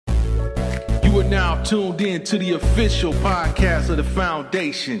are now tuned in to the official podcast of the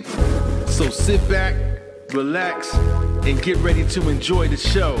foundation. So sit back, relax, and get ready to enjoy the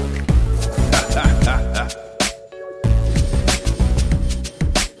show.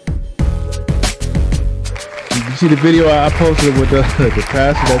 Did you see the video I posted with the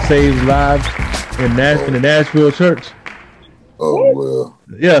pastor that saves lives in the Nashville church? Oh, well.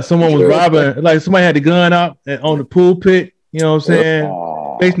 Yeah, someone was robbing, like somebody had the gun out on the pulpit, you know what I'm saying?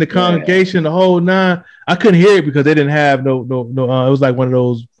 Facing the congregation, the whole nine. I couldn't hear it because they didn't have no. It was like one of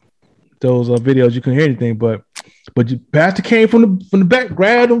those videos you couldn't hear anything, but the pastor came from the back,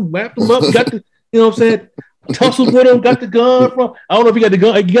 grabbed him, wrapped him up, got the, you know what I'm saying, tussled with him, got the gun from. I don't know if he got the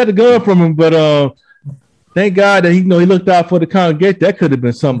gun. He got the gun from him, but thank God that he looked out for the congregation. That could have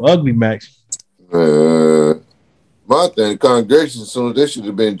been something ugly, Max. My thing, the congregation, as soon as they should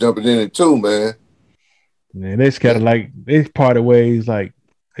have been jumping in it too, man. Man, they scattered like they parted ways, like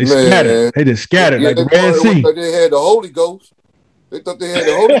they scattered. They just scattered like the Red Sea. They had the Holy Ghost. They thought they had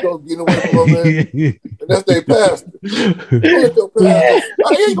the Holy Ghost getting away from them, man. And that's their pastor. I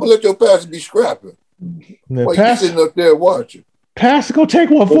ain't gonna let your pastor be scrapping. While you sitting up there watching. Pastor, go take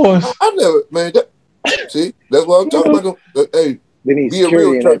one for us. I never, man. See, that's what I'm talking about. Hey, be a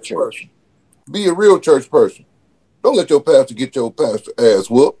real church person. Be a real church person. Don't let your pastor get your pastor ass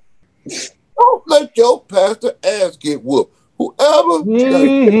whooped. Don't let your pastor ass get whooped. Whoever, I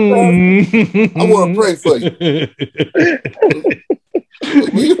want to pray for you.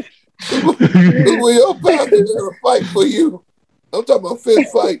 When your pastor got to fight for you, I'm talking about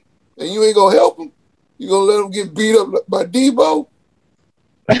fist fight, and you ain't gonna help him. You gonna let him get beat up by Debo?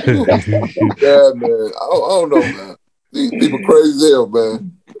 Yeah, man. I don't know, man. These people crazy as hell,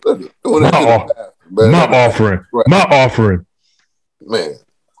 man. My offering. Man.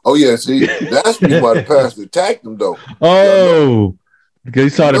 Oh, yeah, see, that's why the pastor attacked him, though. Oh, because he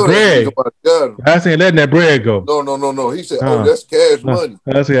saw the bread. Pastor ain't letting that bread go. No. He said, that's cash money.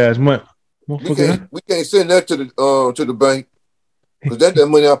 That's cash money. We can't send that to the bank. Because that's that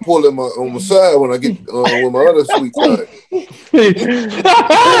money I pull on my side when I get with my other sweet side.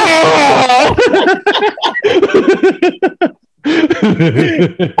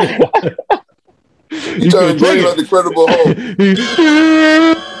 You trying to bring out the credible home.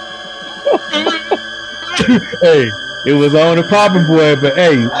 Hey, it was on the popping, boy, but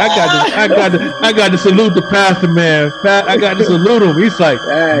hey, I got to salute the pastor, man. I got to salute him. He's like,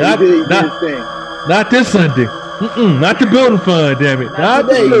 not this Sunday. Not the building fund, damn it. Not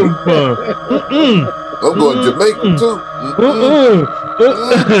the building fund. I'm going to Jamaica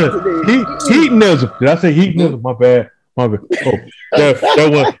too. Hedonism. Did I say hedonism? My bad. Oh, that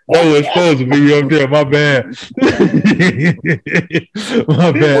was supposed to be up there. My bad.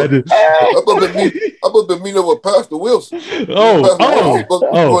 My bad. I'm up to meet up with Pastor Wilson. Going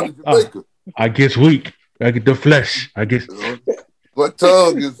to Jamaica. I guess weak. I get the flesh. I guess. My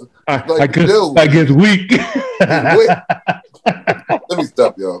tongue is I guess weak. Let me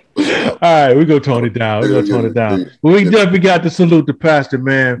stop, y'all. All right, we're going to tone it down. But we definitely got to salute the pastor,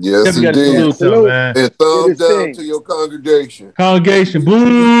 man. Yes, definitely indeed. Salute him, man. And thumbs down to your congregation.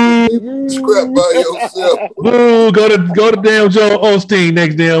 Boo! Scrap by yourself. Boo! Go to damn Joel Osteen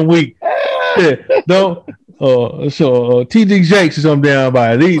next damn week. Yeah, don't. TD Jakes is on down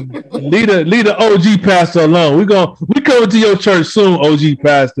by. Leave the OG pastor alone. We coming to your church soon, OG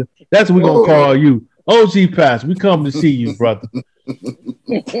pastor. That's what we're gonna call you. OG pastor. We come to see you, brother.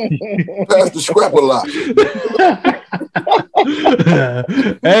 Pastor Scrap a lot.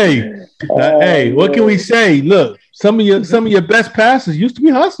 Hey, what can we say? Look, some of your best pastors used to be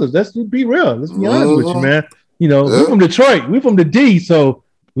hustlers. Let's be real. Let's be honest with you, man. You know, we're from Detroit. We're from the D, so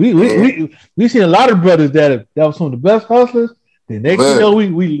we seen a lot of brothers that was some of the best hustlers. The next thing you know,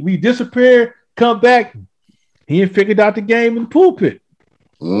 we disappeared, come back. He ain't figured out the game in the pulpit.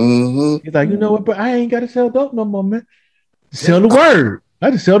 Mm-hmm. He's like, you know what, but I ain't got to sell dope no more, man. Sell the word. I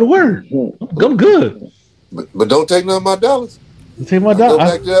just sell the word. I'm good. But don't take none of my dollars. You take my dollars. Go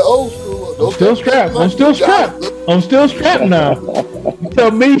back to that old school. I'm still strapped now. You tell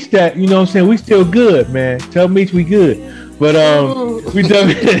Meech that, you know what I'm saying, we still good, man. Tell Meech we good. But we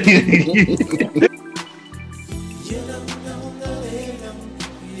definitely